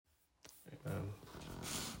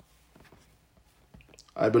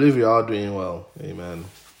I believe you are doing well. Amen.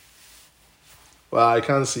 Well, I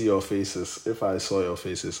can't see your faces. If I saw your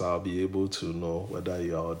faces, I'll be able to know whether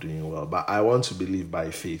you are doing well. But I want to believe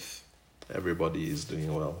by faith everybody is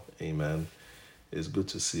doing well. Amen. It's good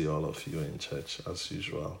to see all of you in church as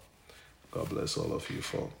usual. God bless all of you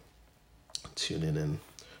for tuning in.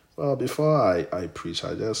 Well, before I preach,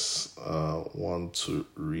 I just want to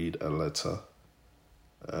read a letter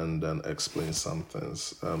and then explain some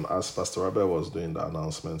things. As Pastor Robert was doing the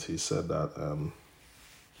announcement, he said that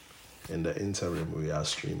in the interim we are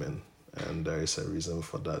streaming, and there is a reason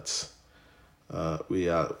for that. We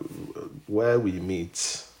are where we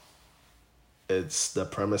meet. It's the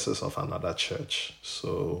premises of another church,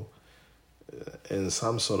 so in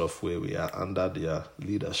some sort of way we are under their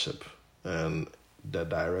leadership and the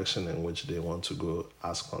direction in which they want to go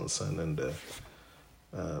as concerning the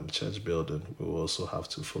church building, we will also have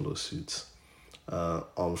to follow suit.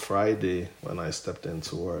 On Friday, when I stepped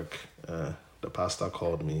into work, the pastor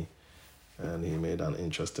called me and he made an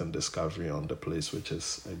interesting discovery on the place, which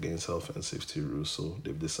is against health and safety rules. So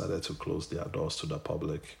they've decided to close their doors to the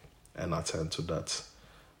public and attend to that.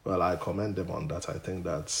 Well, I commend them on that. I think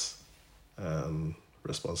that's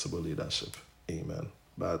responsible leadership. Amen.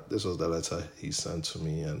 But this was the letter he sent to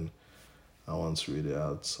me, and I want to read it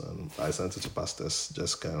out. I sent it to Pastors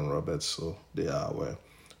Jessica and Robert, so they are aware.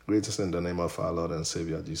 Greetings in the name of our Lord and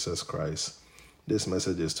Savior Jesus Christ. This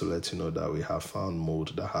message is to let you know that we have found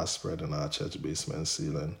mold that has spread in our church basement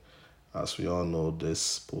ceiling. As we all know,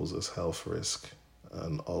 this poses health risk,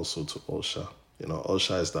 and also to OSHA.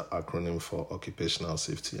 OSHA is the acronym for Occupational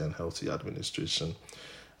Safety and Healthy Administration.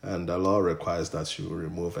 And the law requires that you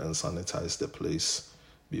remove and sanitize the place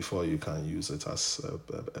before you can use it as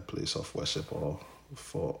a place of worship or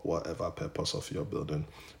for whatever purpose of your building.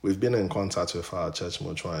 We've been in contact with our church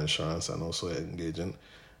mutual insurance and also engaging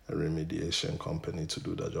a remediation company to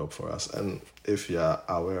do the job for us. And if you are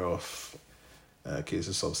aware of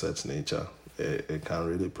cases of such nature, it can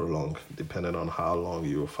really prolong depending on how long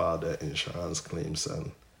you file the insurance claims and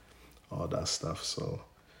all that stuff. So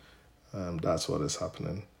that's what is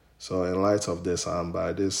happening. So in light of this, I'm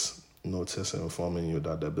by this notice informing you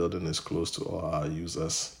that the building is closed to all our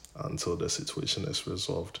users until the situation is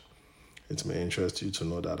resolved. It may interest you to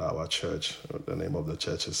know that our church, the name of the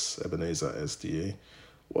church is Ebenezer SDA,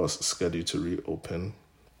 was scheduled to reopen.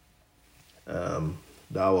 That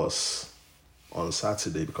was on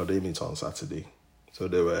Saturday, because they meet on Saturday. So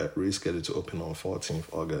they were rescheduled to open on 14th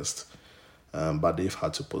August, but they've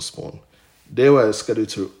had to postpone. They were scheduled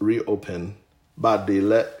to reopen, but they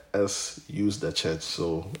let us use the church,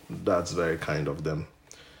 so that's very kind of them.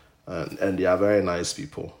 And they are very nice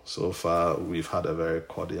people. So far, we've had a very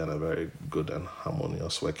cordial and a very good and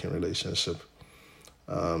harmonious working relationship.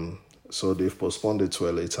 So they've postponed it to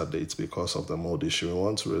a later date because of the mold issue. We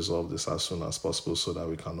want to resolve this as soon as possible so that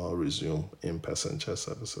we can all resume in-person church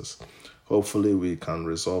services. Hopefully, we can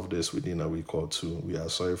resolve this within a week or two. We are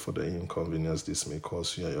sorry for the inconvenience this may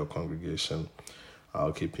cause you and your congregation.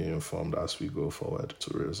 I'll keep you informed as we go forward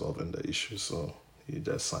to resolving the issue. So you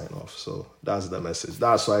just sign off. So that's the message.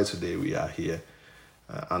 That's why today we are here.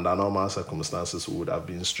 Under normal circumstances, we would have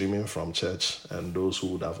been streaming from church, and those who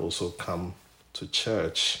would have also come to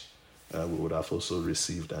church, we would have also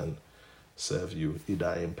received and served you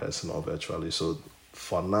either in person or virtually. So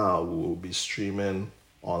for now, we will be streaming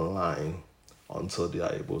online until they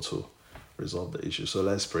are able to resolve the issue. So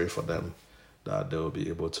let's pray for them that they will be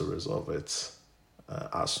able to resolve it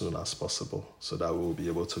as soon as possible, so that we will be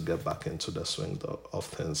able to get back into the swing of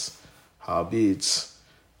things. Howbeit,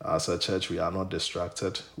 as a church, we are not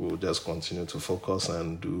distracted. We will just continue to focus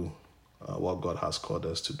and do what God has called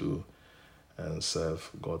us to do and serve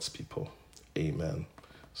God's people. Amen.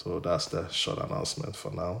 So that's the short announcement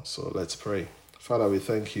for now. So let's pray. Father, we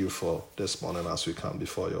thank you for this morning as we come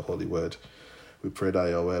before your holy word. We pray that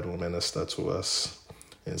your word will minister to us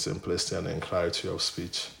in simplicity and in clarity of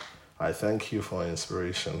speech. I thank you for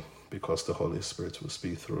inspiration because the Holy Spirit will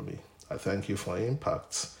speak through me. I thank you for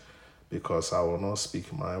impact because I will not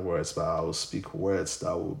speak my words, but I will speak words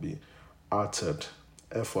that will be uttered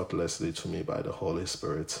effortlessly to me by the Holy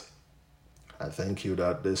Spirit. I thank you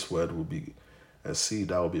that this word will be a seed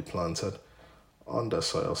that will be planted on the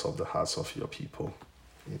soils of the hearts of your people.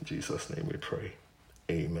 In Jesus' name we pray.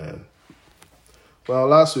 Amen. Well,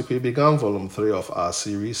 last week we began volume 3 of our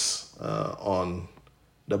series on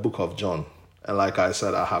the book of John. And like I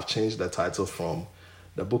said, I have changed the title from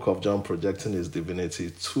the book of John projecting his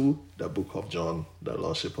divinity to the book of John, the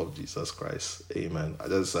Lordship of Jesus Christ. Amen. I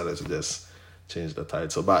just decided to just change the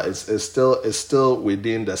title, but it's still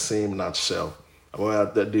within the same nutshell.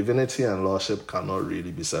 Well, the divinity and lordship cannot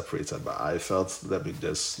really be separated, but I felt let me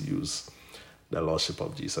just use the lordship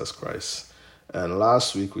of Jesus Christ. And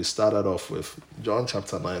last week we started off with John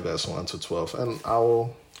chapter 9, verse 1 to 12. And I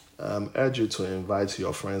will urge you to invite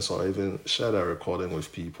your friends or even share the recording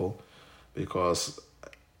with people, because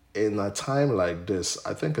in a time like this,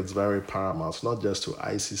 I think it's very paramount, not just to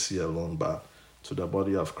ICC alone, but to the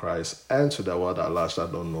body of Christ and to the world at large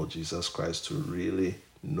that don't know Jesus Christ, to really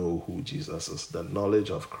know who Jesus is. The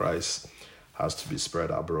knowledge of Christ has to be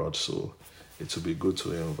spread abroad. So it would be good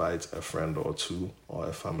to invite a friend or two or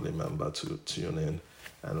a family member to tune in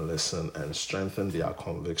and listen and strengthen their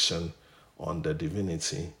conviction on the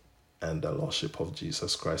divinity and the lordship of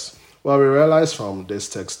Jesus Christ. Well, we realize from this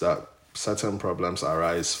text that certain problems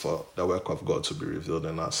arise for the work of God to be revealed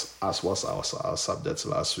in us, as was our subject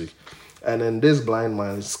last week. And in this blind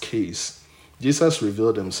man's case, Jesus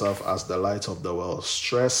revealed himself as the light of the world,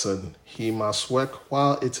 stressing he must work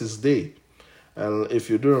while it is day. And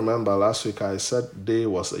if you do remember, last week I said day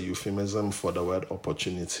was a euphemism for the word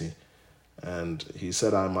opportunity. And he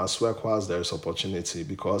said, I must work whilst there is opportunity,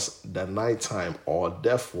 because the nighttime or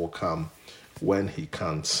death will come when he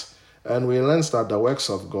can't. And we learned that the works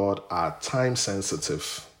of God are time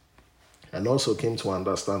sensitive, and also came to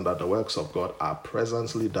understand that the works of God are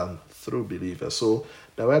presently done through believers. So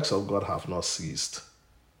the works of God have not ceased.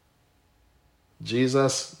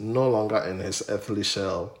 Jesus, no longer in his earthly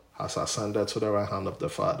shell, has ascended to the right hand of the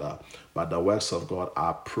Father, but the works of God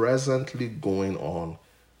are presently going on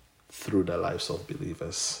through the lives of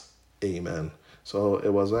believers. Amen. So it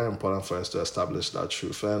was very important for us to establish that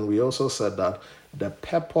truth. And we also said that the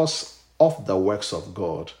purpose of the works of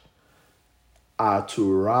God are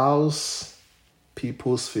to rouse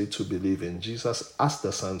people's faith to believe in Jesus as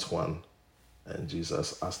the sent one and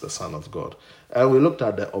Jesus as the Son of God. And we looked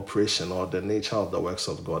at the operation or the nature of the works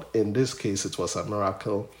of God. In this case, it was a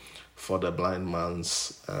miracle for the blind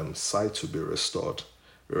man's sight to be restored.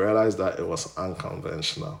 We realized that it was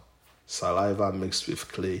unconventional. Saliva mixed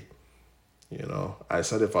with clay. You know, I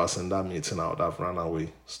said if I was in that meeting, I would have run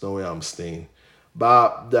away. There's no way I'm staying.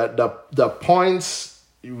 But the points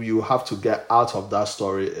you have to get out of that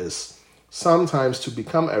story is sometimes to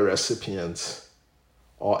become a recipient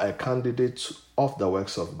or a candidate of the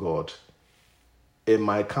works of God, it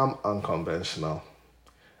might come unconventional.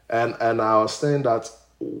 And I was saying that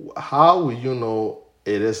how will you know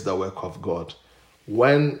it is the work of God?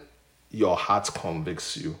 When your heart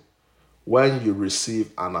convicts you, when you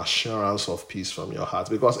receive an assurance of peace from your heart,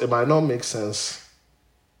 because it might not make sense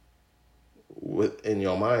in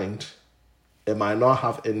your mind, it might not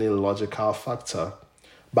have any logical factor,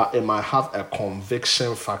 but it might have a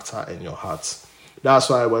conviction factor in your heart.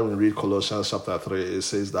 That's why when we read Colossians chapter 3, it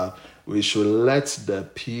says that we should let the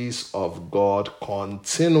peace of God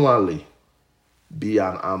continually be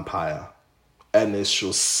an umpire, and it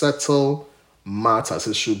should settle matters.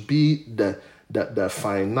 It should be the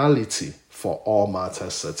finality for all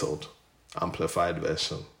matters settled. Amplified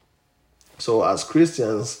version. So as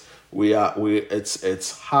Christians,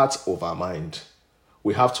 it's heart over mind.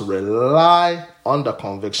 We have to rely on the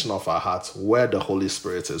conviction of our heart where the Holy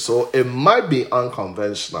Spirit is. So it might be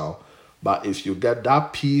unconventional, but if you get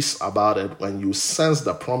that peace about it, when you sense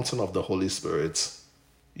the prompting of the Holy Spirit,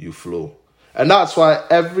 you flow. And that's why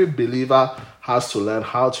every believer has to learn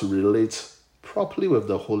how to relate properly with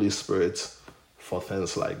the Holy Spirit for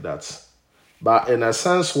things like that. But in a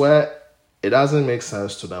sense where it doesn't make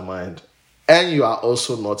sense to the mind, and you are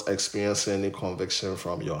also not experiencing any conviction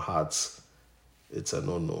from your heart, it's a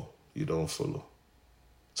no-no. You don't follow.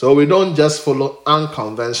 So we don't just follow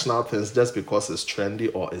unconventional things just because it's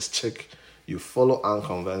trendy or it's chic. You follow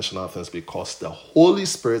unconventional things because the Holy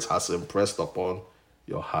Spirit has impressed upon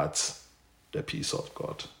your heart the peace of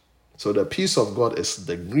God. So the peace of God is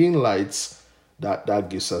the green lights that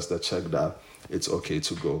gives us the check that it's okay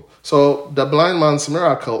to go. So the blind man's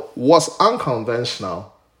miracle was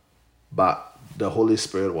unconventional, but the Holy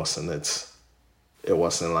Spirit was in it. It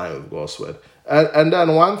was in line with God's word. And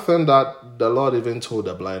then one thing that the Lord even told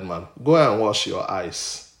the blind man, go and wash your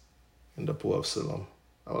eyes in the pool of Siloam.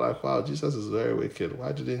 I'm like, wow, Jesus is very wicked.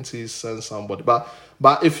 Why didn't he send somebody? But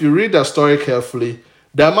if you read the story carefully,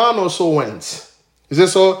 the man also went. He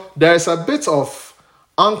says, so there is a bit of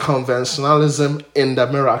unconventionalism in the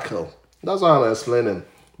miracle. That's what I'm explaining.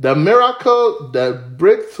 The miracle, the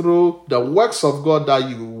breakthrough, the works of God that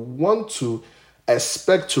you want to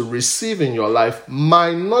expect to receive in your life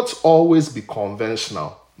might not always be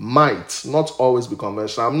conventional. Might not always be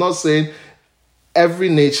conventional. I'm not saying every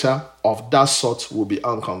nature of that sort will be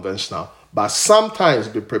unconventional, but sometimes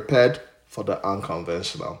be prepared for the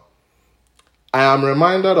unconventional. I am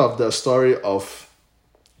reminded of the story of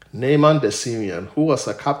Naaman the Syrian, who was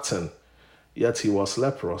a captain, yet he was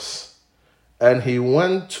leprous. And he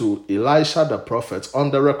went to Elisha the prophet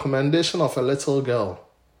on the recommendation of a little girl.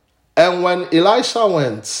 And when Elisha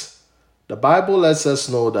went, the Bible lets us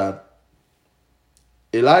know that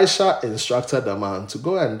Elisha instructed the man to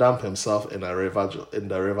go and dump himself in the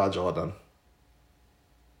river Jordan.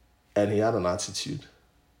 And he had an attitude.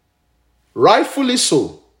 Rightfully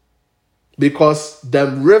so, because the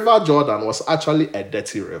river Jordan was actually a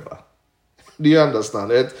dirty river. Do you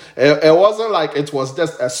understand? It wasn't like it was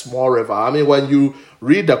just a small river. I mean, when you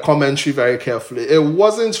read the commentary very carefully, it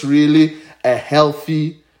wasn't really a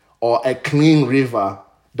healthy or a clean river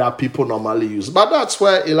that people normally use. But that's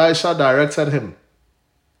where Elisha directed him.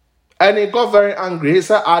 And he got very angry. He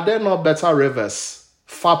said, are there not better rivers?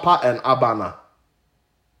 Pharpar and Abana.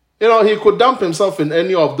 You know, he could dump himself in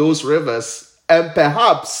any of those rivers, and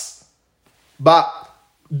perhaps, but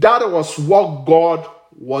that was what God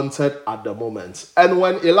wanted at the moment. And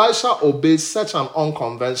when Elisha obeyed such an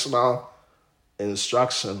unconventional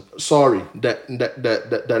instruction,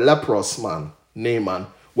 the leprous man, Naaman,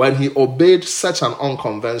 when he obeyed such an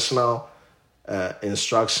unconventional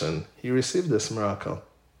instruction, he received this miracle.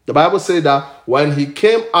 The Bible says that when he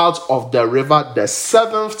came out of the river the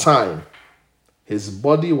 7th time, his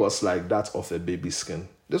body was like that of a baby skin.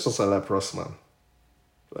 This was a leprous man.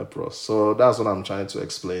 Leprous. So that's what I'm trying to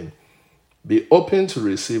explain. Be open to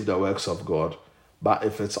receive the works of God, but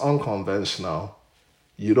if it's unconventional,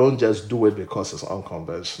 you don't just do it because it's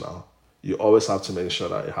unconventional. You always have to make sure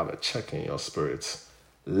that you have a check in your spirit.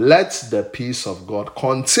 Let the peace of God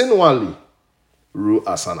continually rule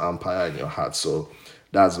as an umpire in your heart. So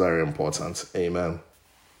that's very important. Amen.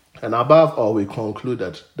 And above all, we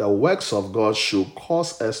concluded the works of God should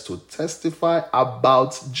cause us to testify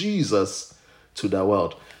about Jesus to the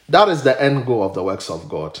world. That is the end goal of the works of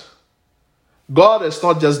God. God is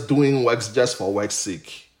not just doing works just for work's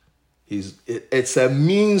sake. It's a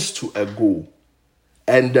means to a goal.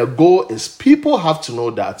 And the goal is people have to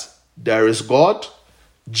know that there is God,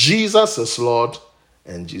 Jesus is Lord,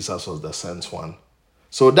 and Jesus was the sent one.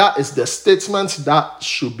 So that is the statement that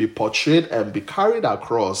should be portrayed and be carried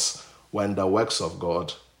across when the works of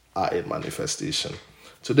God are in manifestation.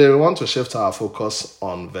 Today we want to shift our focus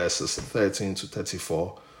on verses 13 to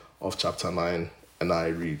 34 of chapter 9, and I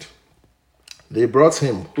read. They brought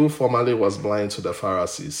him, who formerly was blind, to the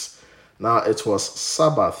Pharisees. Now it was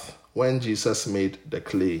Sabbath when Jesus made the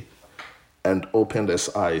clay and opened his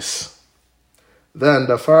eyes. Then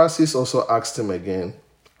the Pharisees also asked him again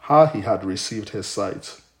how he had received his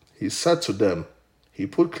sight. He said to them, he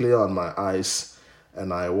put clay on my eyes,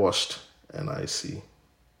 and I washed, and I see.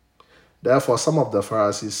 Therefore some of the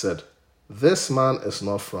Pharisees said, this man is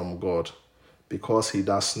not from God, because he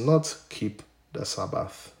does not keep the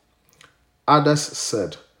Sabbath. Others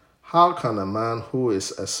said, how can a man who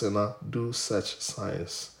is a sinner do such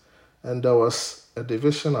signs? And there was a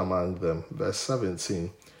division among them. Verse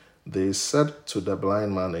 17, they said to the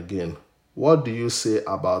blind man again, what do you say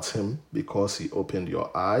about him because he opened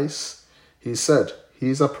your eyes? He said, he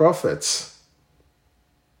is a prophet.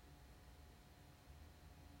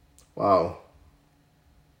 Wow.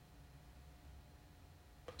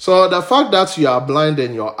 So the fact that you are blind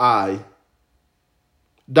in your eye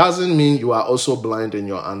doesn't mean you are also blind in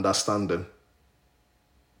your understanding.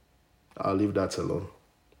 I'll leave that alone.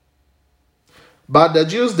 But the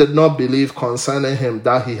Jews did not believe concerning him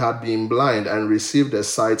that he had been blind and received the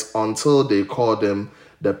sight until they called him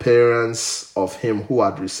the parents of him who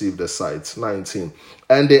had received the sight. 19.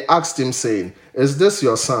 And they asked him, saying, is this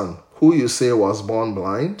your son, who you say was born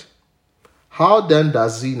blind? How then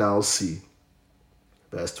does he now see?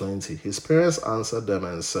 Verse 20. His parents answered them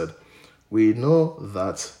and said, we know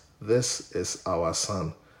that this is our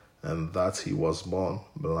son, and that he was born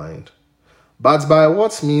blind. But by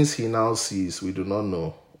what means he now sees, we do not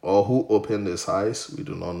know, or who opened his eyes, we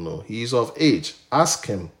do not know. He is of age. Ask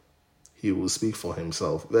him. He will speak for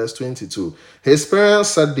himself. Verse 22. His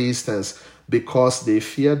parents said these things because they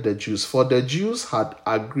feared the Jews. For the Jews had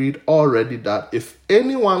agreed already that if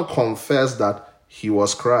anyone confessed that he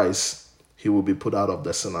was Christ, he will be put out of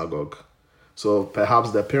the synagogue. So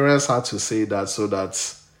perhaps the parents had to say that so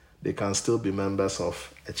that they can still be members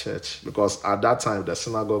of a church. Because at that time, the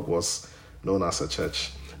synagogue was known as a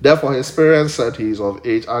church. Therefore, his parents said he is of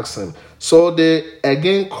age, asked him. So they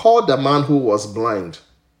again called the man who was blind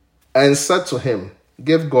and said to him,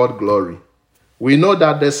 give God glory. We know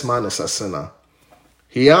that this man is a sinner.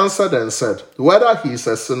 He answered and said, whether he is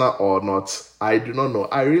a sinner or not, I do not know.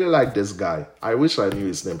 I really like this guy. I wish I knew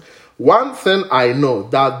his name. One thing I know,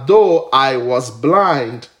 that though I was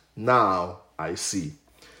blind, now I see.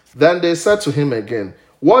 Then they said to him again,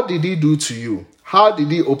 What did he do to you? How did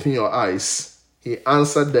he open your eyes? He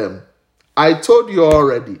answered them, I told you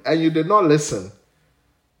already, and you did not listen.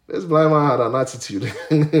 This blind man had an attitude.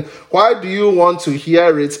 Why do you want to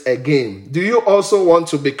hear it again? Do you also want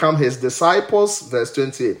to become his disciples? Verse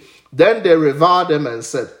 28. Then they reviled him and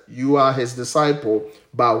said, you are his disciple,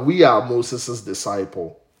 but we are Moses'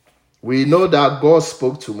 disciple. We know that God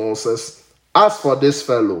spoke to Moses. As for this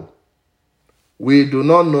fellow, we do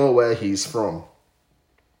not know where he is from.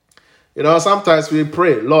 You know, sometimes we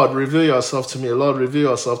pray, Lord, reveal yourself to me. Lord, reveal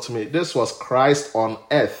yourself to me. This was Christ on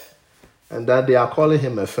earth. And that they are calling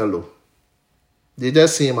him a fellow. They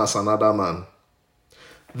just see him as another man.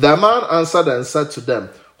 The man answered and said to them,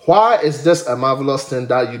 why is this a marvelous thing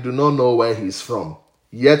that you do not know where he is from?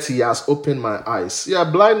 Yet he has opened my eyes. Yeah,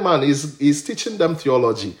 blind man is teaching them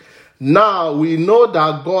theology. Now we know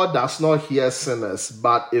that God does not hear sinners,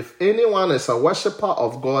 but if anyone is a worshipper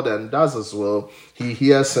of God and does his will, he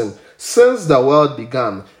hears him. Since the world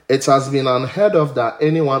began, it has been unheard of that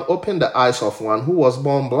anyone opened the eyes of one who was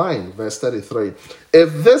born blind. Verse 33.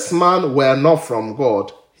 If this man were not from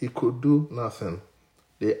God, he could do nothing.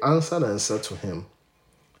 They answered and said to him,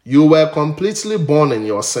 you were completely born in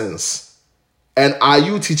your sins, and are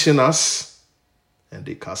you teaching us? And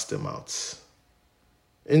they cast him out.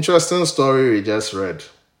 Interesting story we just read.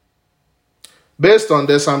 Based on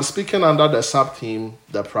this, I'm speaking under the sub-theme,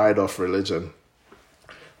 the pride of religion.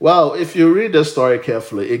 Well, if you read the story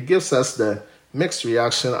carefully, it gives us the mixed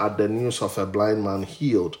reaction at the news of a blind man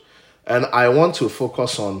healed. And I want to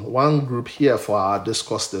focus on one group here for our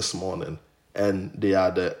discourse this morning, and they are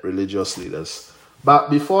the religious leaders.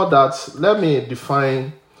 But before that, let me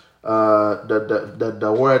define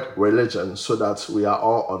the word religion so that we are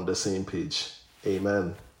all on the same page.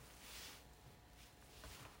 Amen.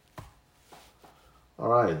 All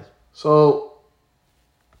right. So,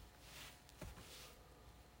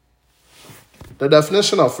 the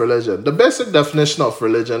definition of religion. The basic definition of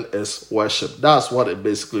religion is worship. That's what it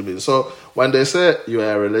basically means. So, when they say you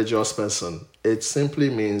are a religious person, it simply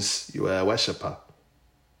means you are a worshiper.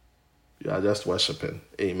 You are just worshiping.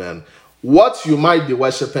 Amen. What you might be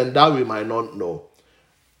worshiping that we might not know.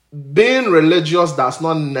 Being religious does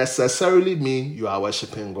not necessarily mean you are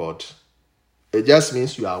worshiping God. It just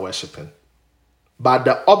means you are worshiping. But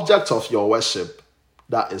the object of your worship,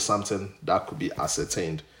 that is something that could be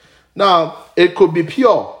ascertained. Now, it could be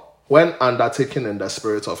pure when undertaken in the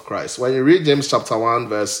Spirit of Christ. When you read James chapter 1,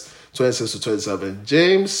 verse 26 to 27,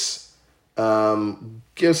 James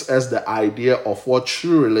gives us the idea of what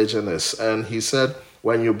true religion is. And he said,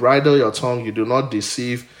 when you bridle your tongue, you do not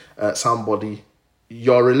deceive somebody.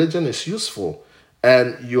 Your religion is useful,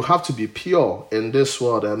 and you have to be pure in this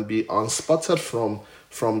world and be unspotted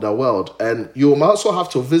from the world. And you also have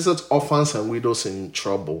to visit orphans and widows in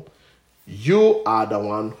trouble. You are the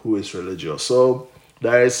one who is religious. So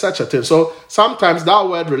there is such a thing. So sometimes that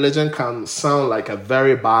word religion can sound like a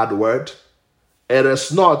very bad word. It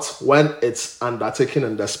is not when it's undertaken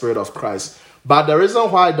in the Spirit of Christ. But the reason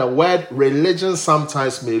why the word religion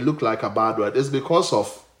sometimes may look like a bad word is because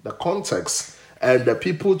of the context and the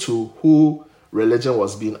people to who religion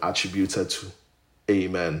was being attributed to.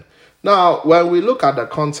 Amen. Now, when we look at the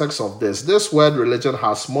context of this word religion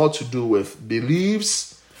has more to do with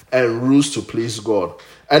beliefs and rules to please God.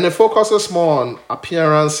 And it focuses more on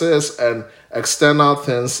appearances and external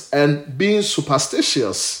things and being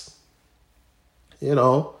superstitious. You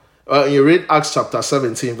know, when you read Acts chapter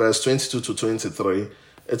 17, verse 22 to 23,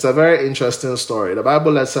 it's a very interesting story. The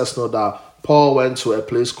Bible lets us know that Paul went to a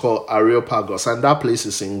place called Areopagus, and that place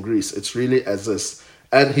is in Greece. It really exists.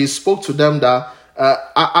 And he spoke to them that,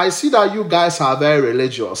 I see that you guys are very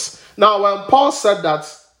religious. Now, when Paul said that,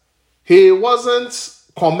 he wasn't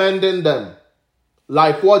commending them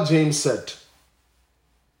like what James said.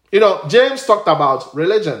 You know, James talked about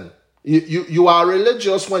religion. You are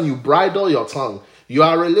religious when you bridle your tongue. You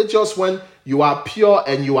are religious when you are pure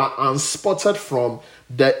and you are unspotted from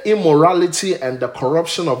the immorality and the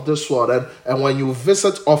corruption of this world. And when you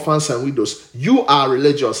visit orphans and widows, you are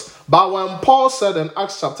religious. But when Paul said in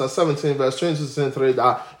Acts chapter 17, verse 22-23,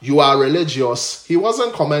 that you are religious, he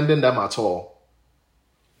wasn't commending them at all.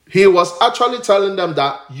 He was actually telling them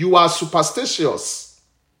that you are superstitious.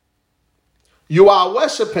 You are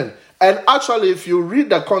worshipping. And actually, if you read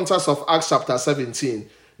the context of Acts chapter 17,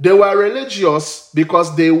 they were religious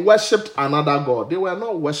because they worshipped another God. They were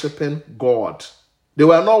not worshipping God. They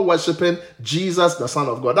were not worshipping Jesus, the Son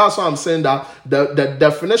of God. That's why I'm saying that the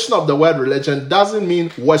definition of the word religion doesn't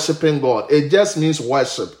mean worshipping God. It just means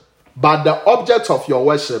worship. But the object of your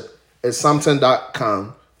worship is something that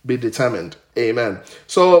can be determined. Amen.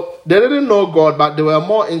 So they didn't know God, but they were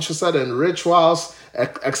more interested in rituals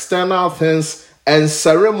external things and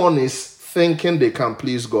ceremonies thinking they can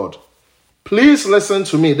please God. Please listen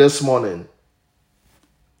to me this morning.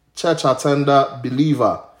 Church attender,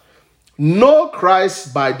 believer. Know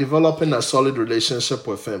Christ by developing a solid relationship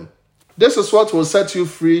with him. This is what will set you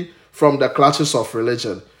free from the clutches of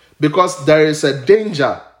religion. Because there is a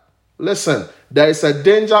danger. Listen, there is a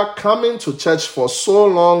danger coming to church for so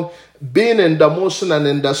long, being in the motion and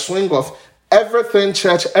in the swing of everything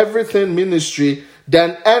church, everything ministry,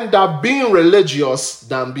 then end up being religious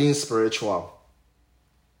than being spiritual.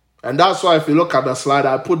 And that's why if you look at the slide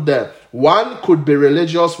I put there, one could be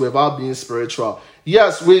religious without being spiritual.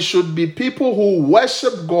 Yes, we should be people who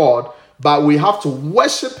worship God, but we have to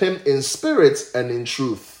worship him in spirit and in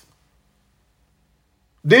truth.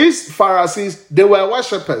 These Pharisees, they were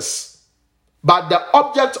worshippers, but the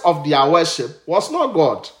object of their worship was not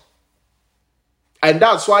God. And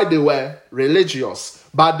that's why they were religious,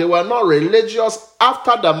 but they were not religious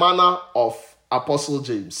after the manner of Apostle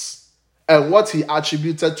James and what he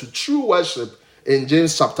attributed to true worship in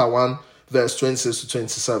James chapter 1, verse 26 to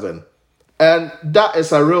 27. And that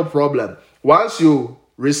is a real problem. Once you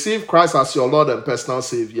receive Christ as your Lord and personal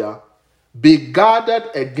Savior, be guarded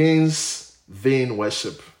against vain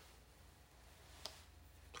worship.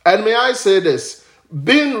 And may I say this,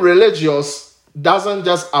 being religious doesn't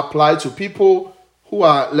just apply to people who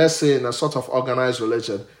are, let's say, in a sort of organized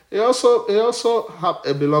religion. It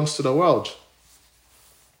belongs to the world.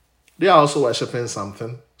 They are also worshiping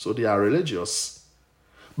something, so they are religious.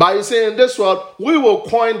 But you see, in this world, we will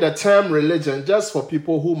coin the term religion just for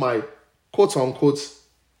people who might, quote unquote,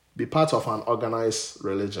 be part of an organized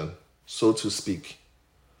religion, so to speak.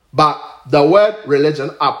 But the word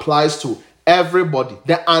religion applies to everybody,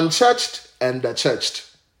 the unchurched and the churched.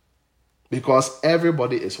 Because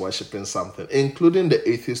everybody is worshiping something, including the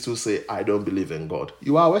atheists who say, I don't believe in God.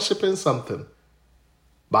 You are worshiping something.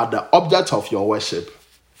 But the object of your worship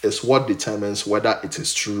is what determines whether it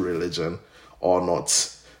is true religion or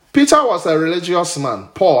not. Peter was a religious man.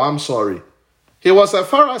 He was a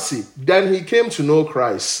Pharisee. Then he came to know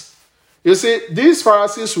Christ. You see, these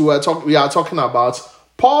Pharisees we are talking about,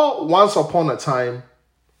 Paul once upon a time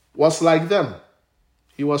was like them.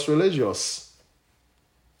 He was religious.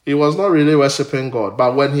 He was not really worshiping God.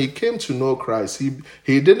 But when he came to know Christ,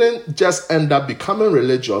 he didn't just end up becoming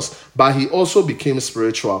religious, but he also became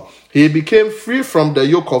spiritual. He became free from the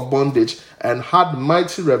yoke of bondage and had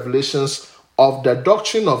mighty revelations of the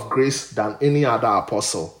doctrine of grace than any other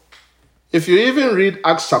apostle. If you even read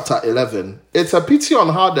Acts chapter 11, it's a pity on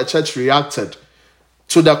how the church reacted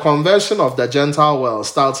to the conversion of the Gentile world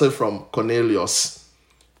started from Cornelius.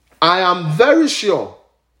 I am very sure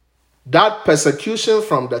that persecution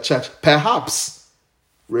from the church perhaps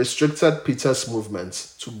restricted Peter's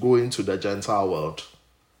movement to go into the Gentile world.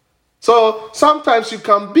 So sometimes you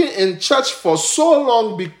can be in church for so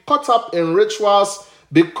long, be caught up in rituals,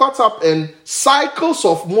 be caught up in cycles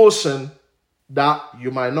of motion that you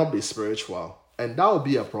might not be spiritual. And that will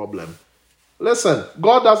be a problem. Listen,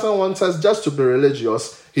 God doesn't want us just to be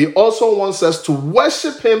religious. He also wants us to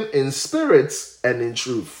worship him in spirit and in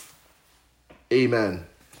truth. Amen.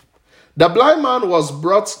 The blind man was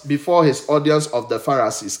brought before his audience of the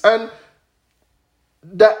Pharisees. And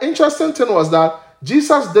the interesting thing was that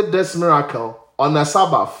Jesus did this miracle on a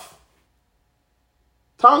Sabbath.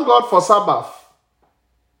 Thank God for Sabbath.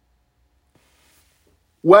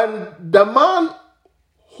 When the man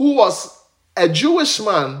who was a Jewish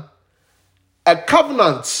man, a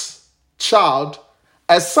covenant child,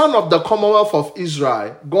 a son of the Commonwealth of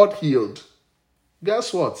Israel, got healed,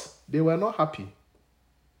 guess what? They were not happy.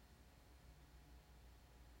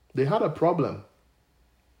 They had a problem.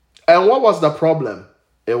 And what was the problem?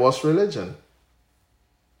 It was religion.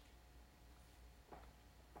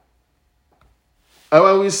 And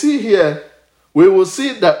when we see here, we will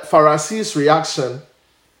see the Pharisees' reaction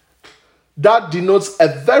that denotes a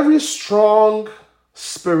very strong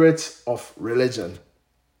spirit of religion.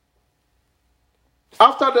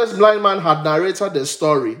 After this blind man had narrated the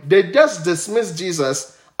story, they just dismissed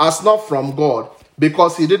Jesus as not from God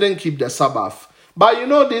because he didn't keep the Sabbath. But you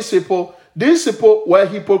know, these people were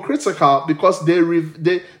hypocritical because they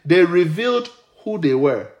revealed who they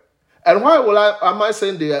were. And why am I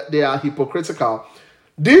saying they are hypocritical?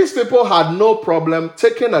 These people had no problem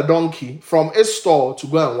taking a donkey from its stall to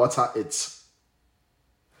go and water it.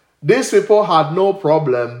 These people had no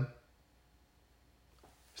problem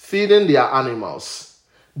feeding their animals.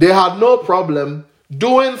 They had no problem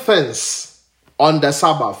doing things on the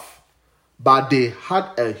Sabbath. But they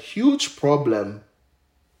had a huge problem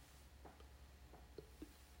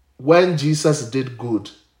when Jesus did good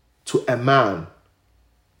to a man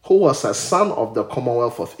who was a son of the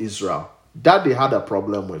Commonwealth of Israel, that they had a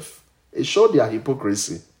problem with. It showed their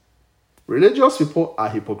hypocrisy. Religious people are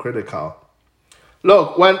hypocritical.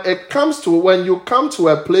 Look, when you come to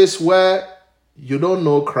a place where you don't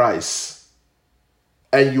know Christ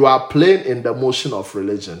and you are playing in the motion of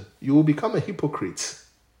religion, you will become a hypocrite.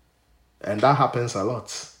 And that happens a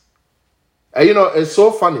lot. And it's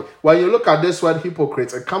so funny. When you look at this word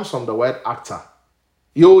hypocrite, it comes from the word actor.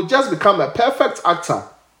 You will just become a perfect actor.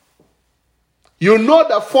 You know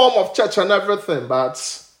the form of church and everything,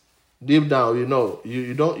 but deep down,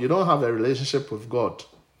 you don't have a relationship with God.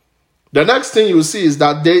 The next thing you see is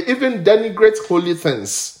that they even denigrate holy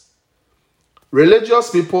things. Religious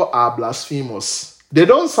people are blasphemous. They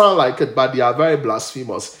don't sound like it, but they are very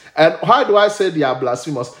blasphemous. And why do I say they are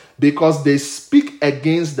blasphemous? Because they speak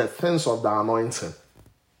against the things of the anointing.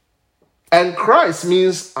 And Christ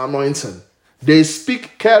means anointing. They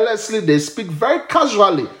speak carelessly, they speak very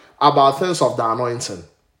casually about things of the anointing.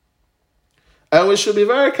 And we should be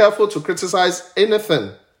very careful to criticize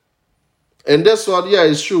anything. In this world, yeah,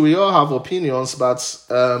 it's true, we all have opinions, but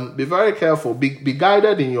be very careful. Be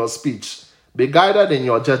guided in your speech. Be guided in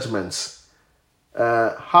your judgments.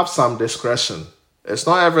 Have some discretion. It's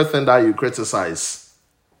not everything that you criticize.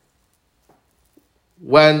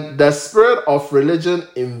 When the spirit of religion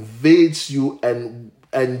invades you and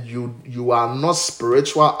you are not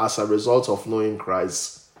spiritual as a result of knowing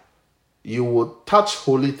Christ, you will touch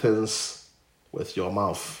holy things with your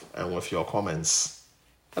mouth and with your comments.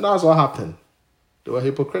 And that's what happened. They were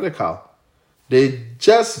hypocritical. They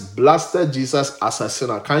just blasted Jesus as a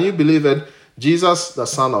sinner. Can you believe it? Jesus, the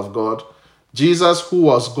Son of God. Jesus, who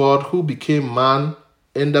was God, who became man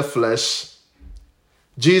in the flesh.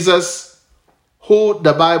 Jesus, who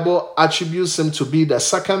the Bible attributes him to be the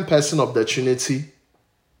second person of the Trinity.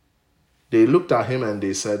 They looked at him and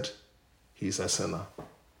they said, he's a sinner.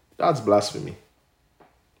 That's blasphemy.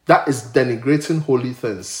 That is denigrating holy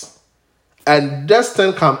things. And this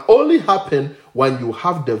thing can only happen when you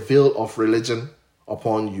have the veil of religion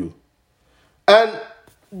upon you. And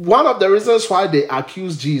one of the reasons why they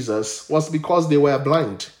accused Jesus was because they were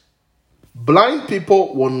blind. Blind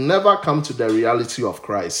people will never come to the reality of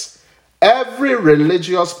Christ. Every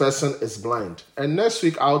religious person is blind. And next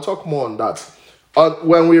week, I'll talk more on that.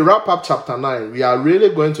 When we wrap up chapter 9, we are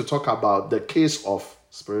really going to talk about the case of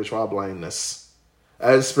spiritual blindness.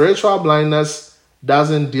 And spiritual blindness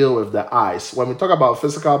doesn't deal with the eyes. When we talk about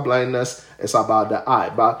physical blindness, it's about the eye.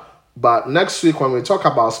 But next week, when we talk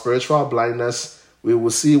about spiritual blindness, we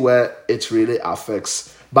will see where it really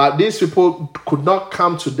affects. But these people could not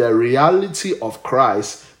come to the reality of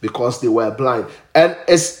Christ because they were blind. And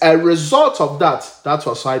as a result of that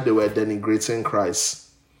was why they were denigrating Christ.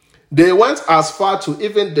 They went as far to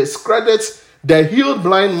even discredit the healed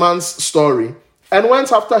blind man's story and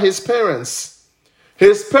went after his parents.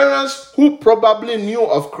 His parents, who probably knew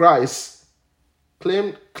of Christ,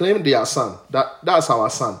 claimed their son. That's our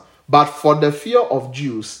son. But for the fear of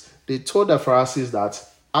Jews, they told the Pharisees that,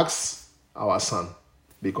 ask our son,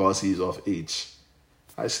 because he is of age.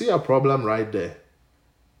 I see a problem right there.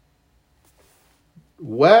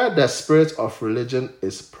 Where the spirit of religion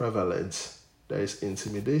is prevalent, there is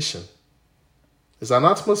intimidation. It's an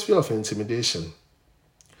atmosphere of intimidation.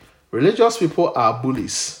 Religious people are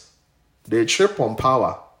bullies. They trip on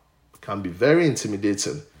power. Can be very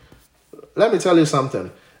intimidating. Let me tell you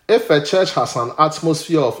something. If a church has an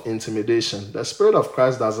atmosphere of intimidation, the Spirit of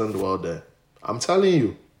Christ doesn't dwell there. I'm telling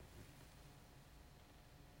you.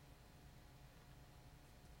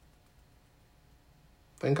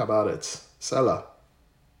 Think about it. Selah.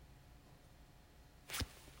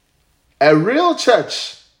 A real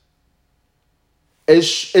church, it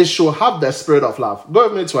should have the spirit of love. Go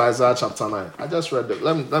with me to Isaiah chapter 9. I just read it.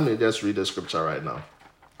 Let me just read the scripture right now.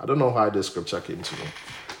 I don't know why this scripture came to me.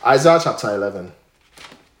 Isaiah chapter 11.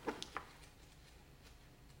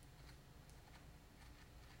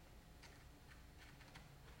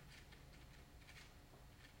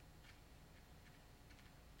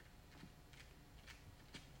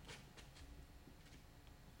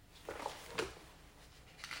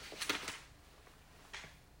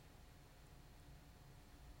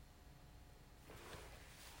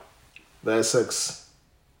 Verse 6.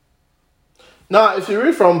 Now, if you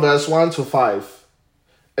read from verse 1 to 5,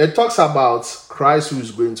 it talks about Christ who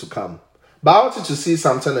is going to come. But I want you to see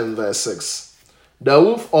something in verse 6. The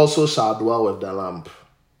wolf also shall dwell with the lamb.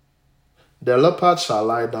 The leopard shall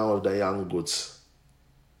lie down with the young goats.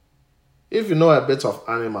 If you know a bit of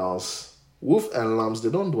animals, wolf and lambs,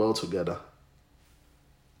 they don't dwell together.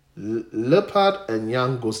 Leopard and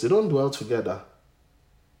young goats, they don't dwell together.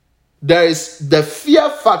 there is the fear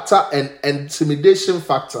factor and intimidation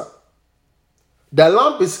factor. The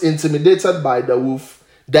lamb is intimidated by the wolf.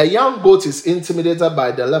 The young goat is intimidated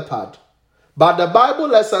by the leopard. But the Bible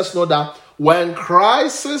lets us know that when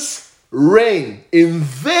Christ's reign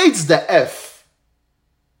invades the earth,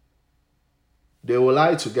 they will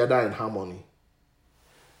lie together in harmony.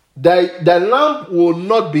 The lamb will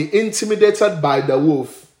not be intimidated by the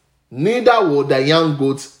wolf, neither will the young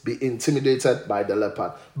goat be intimidated by the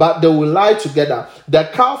leopard. But they will lie together, the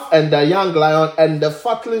calf and the young lion and the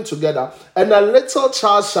fatling together, and a little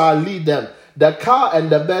child shall lead them. The cow and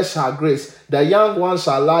the bear shall graze, the young one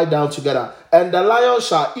shall lie down together, and the lion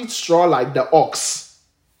shall eat straw like the ox.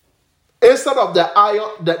 Instead of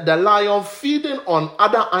the lion feeding on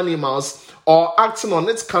other animals or acting on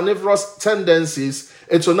its carnivorous tendencies,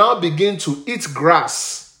 it will now begin to eat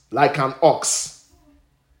grass like an ox.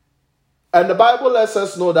 And the Bible lets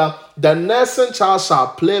us know that the nursing child shall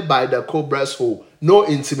play by the cobra's hole. No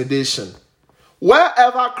intimidation.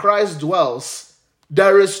 Wherever Christ dwells,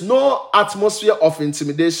 there is no atmosphere of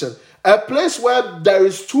intimidation. A place where there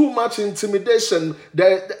is too much intimidation,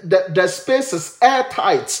 the space is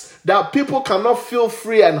airtight, that people cannot feel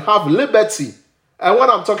free and have liberty. And when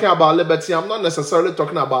I'm talking about liberty, I'm not necessarily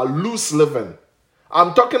talking about loose living.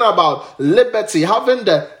 I'm talking about liberty, having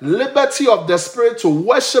the liberty of the Spirit to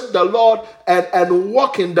worship the Lord and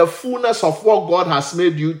walk in the fullness of what God has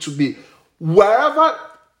made you to be. Wherever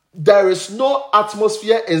there is no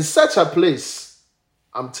atmosphere in such a place,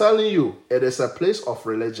 I'm telling you, it is a place of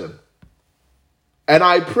religion. And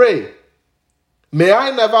I pray, may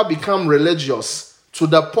I never become religious to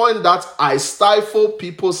the point that I stifle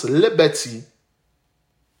people's liberty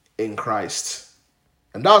in Christ.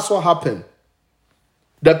 And that's what happened.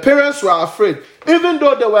 The parents were afraid. Even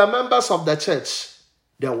though they were members of the church,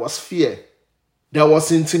 there was fear. There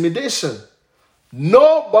was intimidation.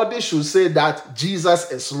 Nobody should say that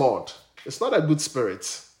Jesus is Lord. It's not a good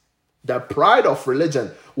spirit. The pride of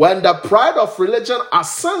religion. When the pride of religion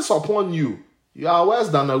ascends upon you, you are worse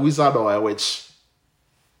than a wizard or a witch.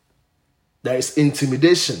 There is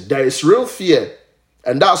intimidation. There is real fear.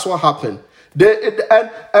 And that's what happened.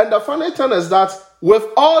 And the funny thing is that with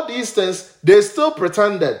all these things, they still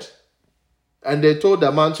pretended. And they told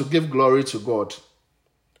the man to give glory to God.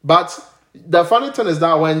 But the funny thing is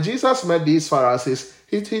that when Jesus met these Pharisees,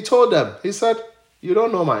 he told them, he said, you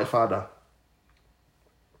don't know my Father.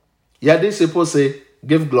 Yet these people say,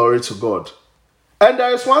 give glory to God. And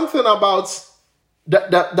there is one thing about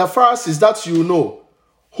the Pharisees that you know,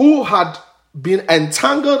 who had been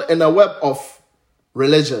entangled in a web of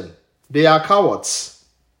religion. They are cowards.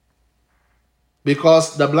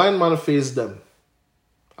 Because the blind man faced them.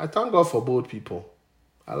 I thank God for bold people.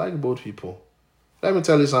 I like bold people. Let me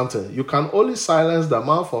tell you something. You can only silence the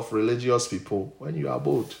mouth of religious people when you are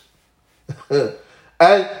bold. and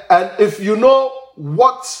if you know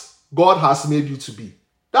what God has made you to be,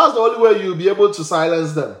 that's the only way you'll be able to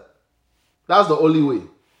silence them. That's the only way.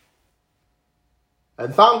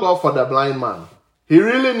 And thank God for the blind man. He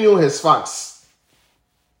really knew his facts.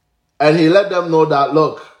 And he let them know that,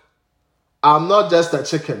 look, I'm not just a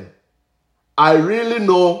chicken. I really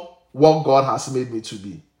know what God has made me to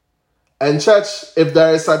be. And church, if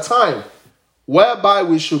there is a time whereby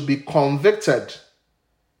we should be convicted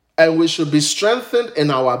and we should be strengthened in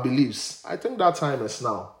our beliefs, I think that time is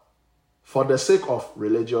now. For the sake of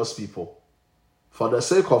religious people. For the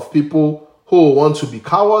sake of people who want to be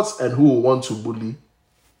cowards and who want to bully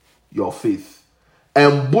your faith.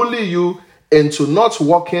 And bully you into not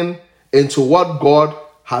walking into what God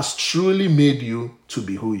has truly made you to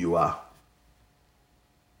be who you are.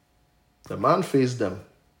 The man faced them,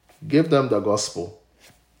 gave them the gospel,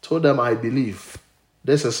 told them, I believe.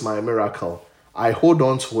 This is my miracle. I hold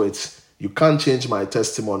on to it. You can't change my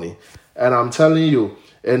testimony. And I'm telling you,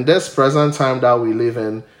 in this present time that we live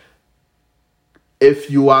in,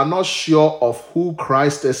 if you are not sure of who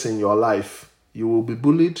Christ is in your life, you will be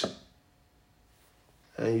bullied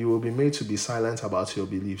and you will be made to be silent about your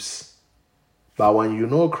beliefs. But when you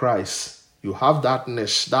know Christ, you have that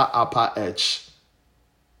niche, that upper edge,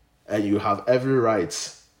 and you have every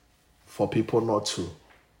right for people not to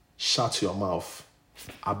shut your mouth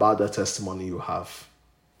about the testimony you have.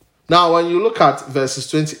 Now, when you look at verses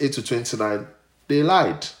 28 to 29, they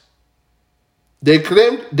lied. They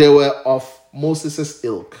claimed they were of Moses'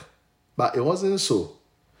 ilk, but it wasn't so.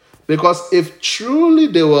 Because if truly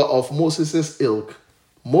they were of Moses' ilk,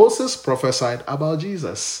 Moses prophesied about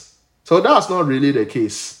Jesus. So that's not really the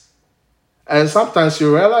case. And sometimes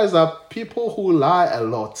you realize that people who lie a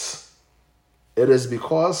lot, it is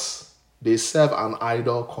because they serve an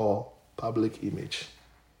idol called public image.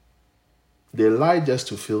 They lie just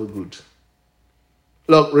to feel good.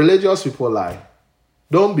 Look, religious people lie.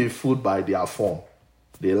 Don't be fooled by their form.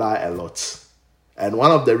 They lie a lot. And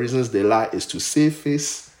one of the reasons they lie is to save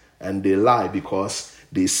face, and they lie because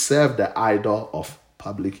they serve the idol of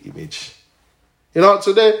public image.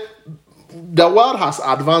 Today, the world has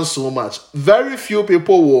advanced so much. Very few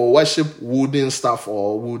people will worship wooden stuff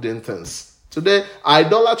or wooden things. Today,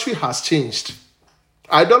 idolatry has changed.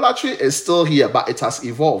 Idolatry is still here, but it has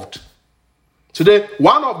evolved. Today,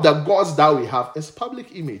 one of the gods that we have is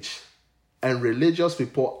public image. And religious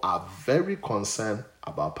people are very concerned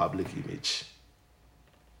about public image.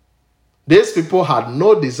 These people had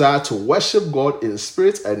no desire to worship God in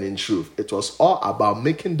spirit and in truth. It was all about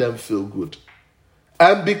making them feel good.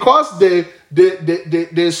 And because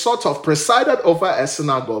they sort of presided over a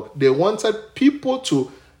synagogue, they wanted people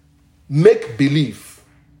to make believe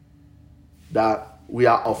that we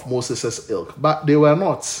are of Moses' ilk. But they were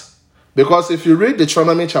not. Because if you read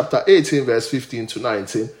Deuteronomy chapter 18, verse 15 to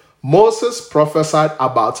 19, Moses prophesied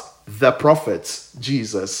about the prophet,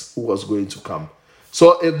 Jesus, who was going to come.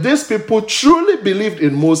 So if these people truly believed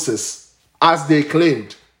in Moses, as they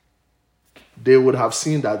claimed, they would have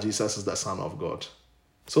seen that Jesus is the Son of God.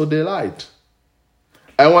 So they lied.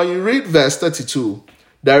 And when you read verse 32,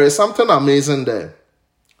 there is something amazing there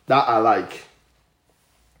that I like.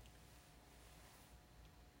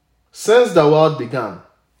 Since the world began,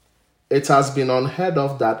 it has been unheard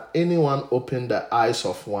of that anyone opened the eyes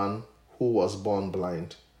of one who was born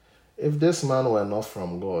blind. If this man were not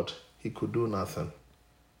from God, he could do nothing.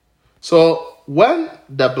 So when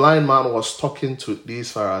the blind man was talking to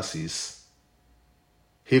these Pharisees,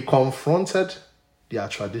 he confronted their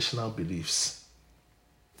traditional beliefs.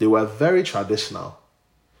 They were very traditional.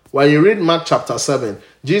 When you read Mark chapter 7,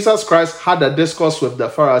 Jesus Christ had a discourse with the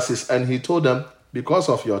Pharisees and he told them, because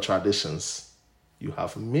of your traditions, you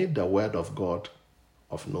have made the word of God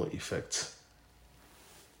of no effect.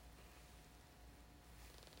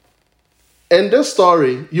 In this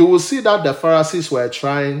story, you will see that the Pharisees were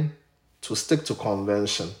trying to stick to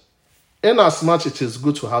convention. Inasmuch it is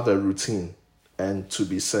good to have a routine and to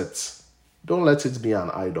be set, don't let it be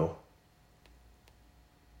an idol.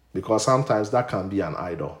 Because sometimes that can be an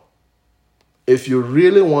idol. If you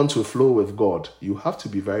really want to flow with God, you have to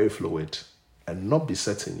be very fluid and not be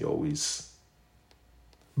set in your ways.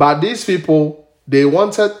 But these people, they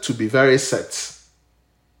wanted to be very set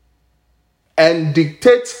and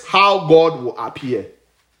dictate how God will appear.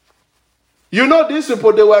 These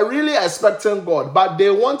people, they were really expecting God, but they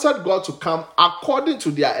wanted God to come according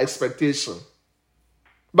to their expectation.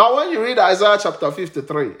 But when you read Isaiah chapter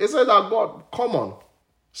 53, it says that God, come on,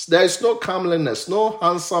 there is no comeliness, no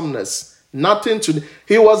handsomeness, nothing to...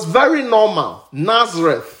 He was very normal.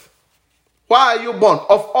 Nazareth. Why are you born?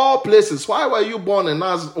 Of all places, why were you born in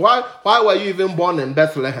Nazareth? Why were you even born in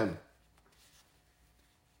Bethlehem?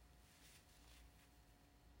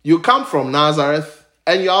 You come from Nazareth,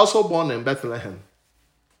 and you're also born in Bethlehem.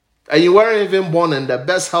 And you weren't even born in the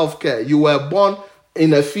best healthcare. You were born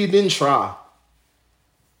in a feeding trough.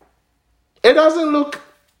 It doesn't look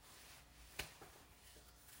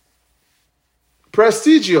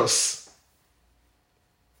prestigious.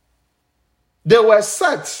 They were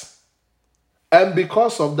set. And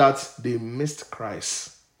because of that, they missed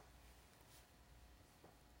Christ.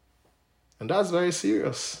 And that's very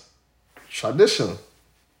serious. Tradition.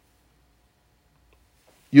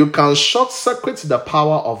 You can short-circuit the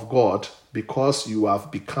power of God because you have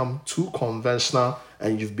become too conventional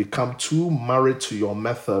and you've become too married to your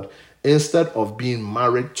method instead of being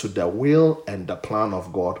married to the will and the plan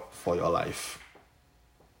of God for your life.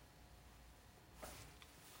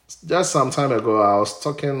 Just some time ago, I was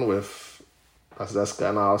talking with Pastor Ska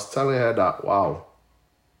and I was telling her that, wow,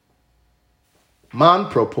 man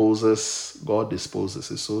proposes, God disposes.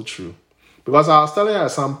 It's so true. Because I was telling her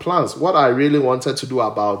some plans, what I really wanted to do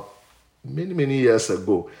about many, many years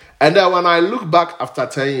ago. And then when I look back after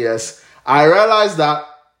 10 years, I realized that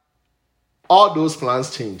all those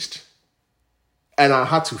plans changed. And I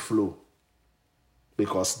had to flow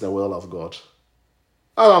because the will of God.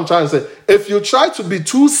 That's what I'm trying to say. If you try to be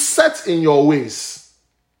too set in your ways,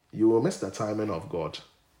 you will miss the timing of God.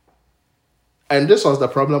 And this was the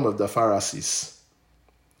problem with the Pharisees.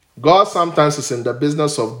 God sometimes is in the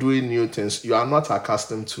business of doing new things you are not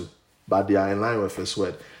accustomed to, but they are in line with his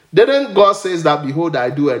word. Didn't God say that, behold, I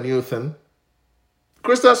do a new thing?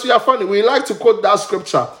 Christians, we are funny. We like to quote that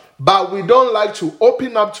scripture, but we don't like to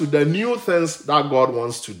open up to the new things that God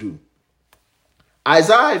wants to do.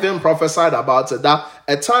 Isaiah even prophesied about it, that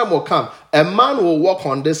a time will come, a man will walk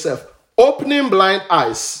on this earth, opening blind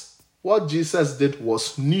eyes. What Jesus did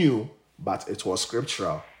was new, but it was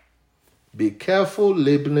scriptural. Be careful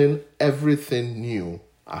labeling everything new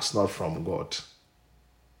as not from God.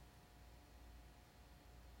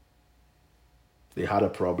 They had a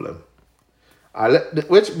problem.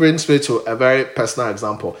 Which brings me to a very personal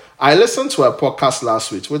example. I listened to a podcast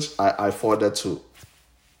last week, which I forwarded to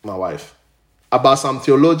my wife, about some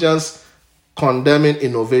theologians condemning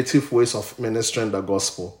innovative ways of ministering the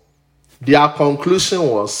gospel. Their conclusion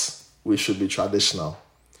was we should be traditional.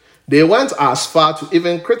 They went as far to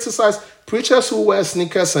even criticize preachers who wear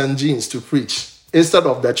sneakers and jeans to preach instead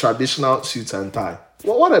of the traditional suit and tie.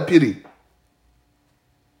 Well, what a pity.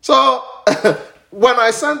 So, when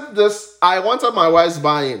I sent this, I wanted my wife's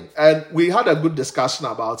buy-in, and we had a good discussion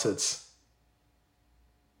about it.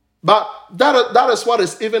 But that is what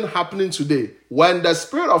is even happening today. When the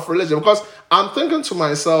spirit of religion, because I'm thinking to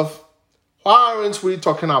myself, why aren't we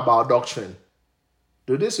talking about doctrine?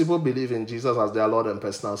 Do these people believe in Jesus as their Lord and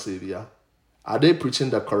personal Savior? Are they preaching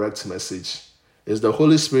the correct message? Is the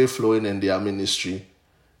Holy Spirit flowing in their ministry?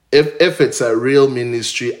 If it's a real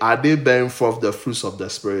ministry, are they bearing forth the fruits of the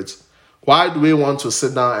Spirit? Why do we want to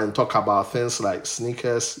sit down and talk about things like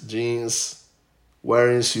sneakers, jeans,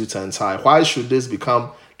 wearing suit and tie? Why should this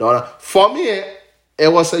become the honor? For me,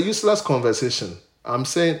 it was a useless conversation. I'm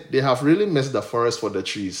saying they have really missed the forest for the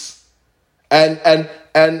trees. And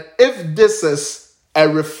if this is a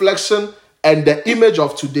reflection and the image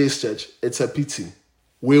of today's church, it's a pity.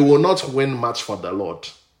 We will not win much for the Lord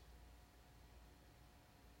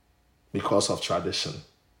because of tradition.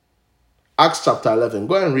 Acts chapter 11,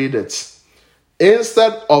 go and read it.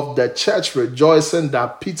 Instead of the church rejoicing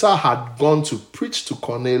that Peter had gone to preach to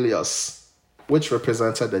Cornelius, which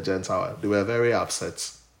represented the Gentile, they were very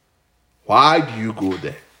upset. Why do you go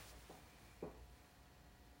there?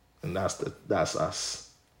 And that's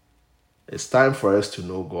us. It's time for us to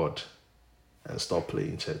know God and stop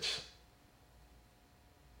playing church.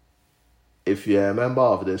 If you're a member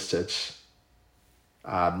of this church,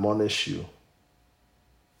 I admonish you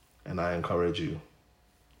and I encourage you,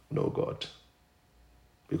 know God.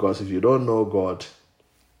 Because if you don't know God,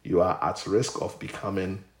 you are at risk of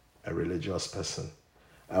becoming a religious person.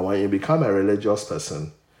 And when you become a religious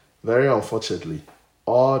person, very unfortunately,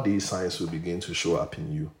 all these signs will begin to show up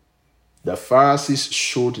in you. The Pharisees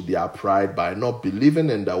showed their pride by not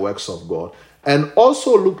believing in the works of God and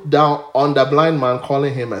also looked down on the blind man,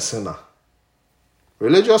 calling him a sinner.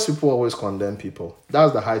 Religious people always condemn people.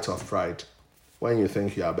 That's the height of pride, when you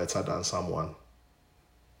think you are better than someone.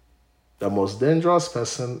 The most dangerous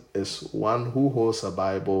person is one who holds a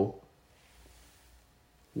Bible,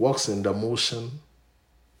 walks in the motion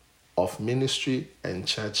of ministry and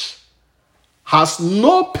church, has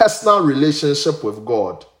no personal relationship with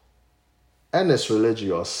God, and is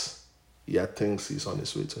religious, yet thinks he's on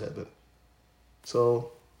his way to heaven.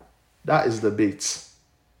 So that is the bait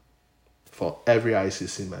for every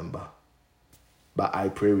ICC member. But I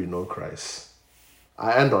pray we know Christ.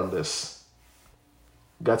 I end on this.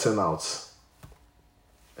 Getting out.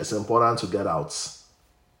 It's important to get out.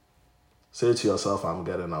 Say to yourself, I'm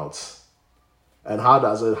getting out. And how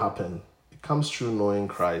does it happen? It comes through knowing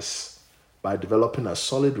Christ by developing a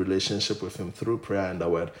solid relationship with him through prayer and the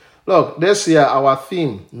word. Look, this year, our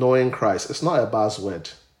theme, knowing Christ, it's not a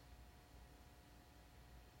buzzword.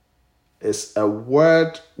 It's a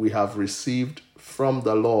word we have received from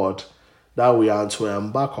the Lord that we are to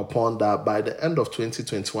embark upon, that by the end of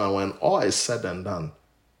 2021, when all is said and done,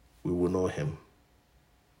 we will know him.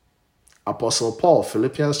 Apostle Paul,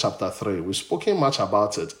 Philippians chapter 3, we've spoken much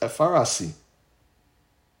about it. A Pharisee,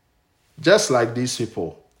 just like these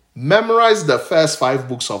people, memorized the first 5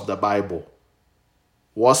 books of the Bible,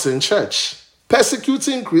 was in church,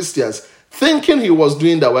 persecuting Christians, thinking he was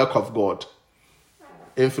doing the work of God.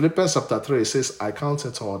 In Philippians chapter 3, it says, I count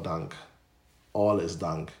it all dung. All is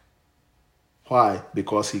dung. Why?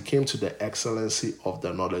 Because he came to the excellency of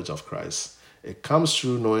the knowledge of Christ. It comes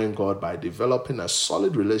through knowing God by developing a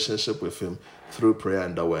solid relationship with him through prayer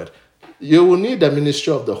and the word. You will need the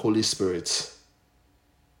ministry of the Holy Spirit.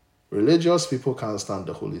 Religious people can't stand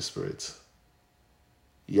the Holy Spirit,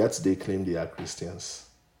 yet they claim they are Christians.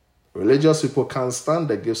 Religious people can't stand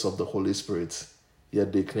the gifts of the Holy Spirit,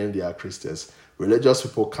 yet they claim they are Christians. Religious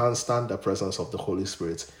people can't stand the presence of the Holy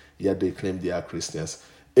Spirit, yet they claim they are Christians.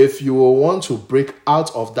 If you will want to break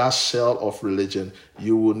out of that shell of religion,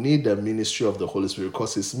 you will need the ministry of the Holy Spirit,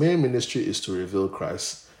 because his main ministry is to reveal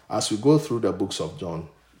Christ. As we go through the book of John,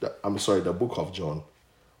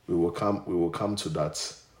 we will come to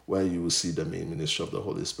that, where you will see the main ministry of the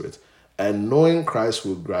Holy Spirit. And knowing Christ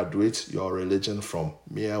will graduate your religion from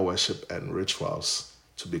mere worship and rituals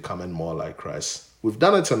to becoming more like Christ. We've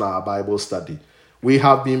done it in our Bible study. We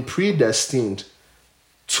have been predestined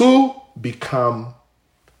to become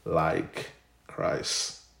like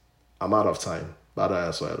Christ. I'm out of time, but I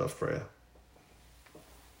answer word of prayer.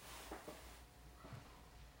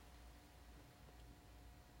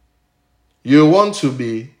 You want to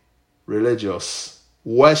be religious,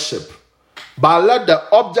 worship, but let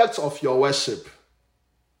the object of your worship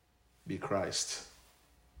be Christ.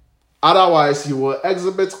 Otherwise, you will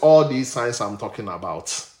exhibit all these signs I'm talking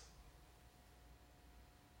about.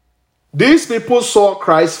 These people saw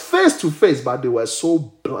Christ face to face, but they were so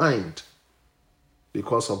blind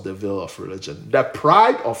because of the veil of religion, the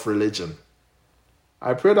pride of religion.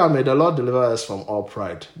 I pray that may the Lord deliver us from all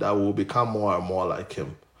pride, that we will become more and more like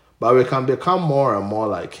him. But we can become more and more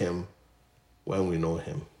like him when we know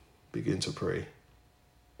him. Begin to pray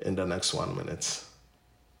in the next 1 minute.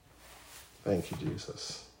 Thank you,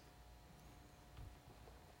 Jesus.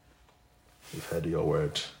 We've heard your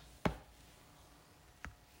word.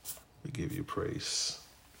 We give you praise.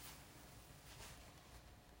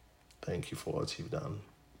 Thank you for what you've done.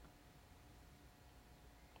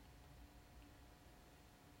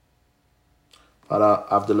 Father,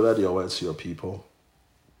 I've delivered your word to your people.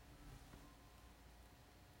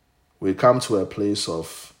 We come to a place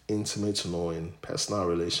of intimate knowing, personal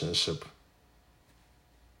relationship,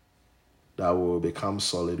 that we will become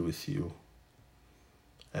solid with you.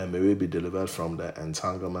 And may we be delivered from the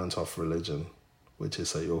entanglement of religion, which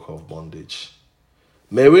is a yoke of bondage.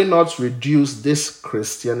 May we not reduce this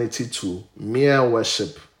Christianity to mere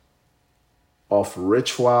worship of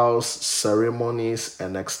rituals, ceremonies,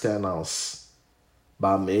 and externals,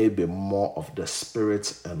 but may it be more of the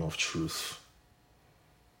spirit and of truth.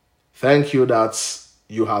 Thank you that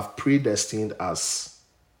you have predestined us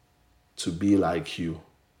to be like you,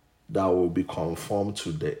 that will be conformed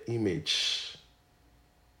to the image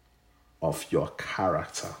of your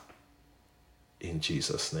character. In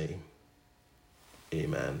Jesus' name,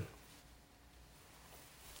 amen.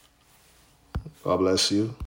 God bless you.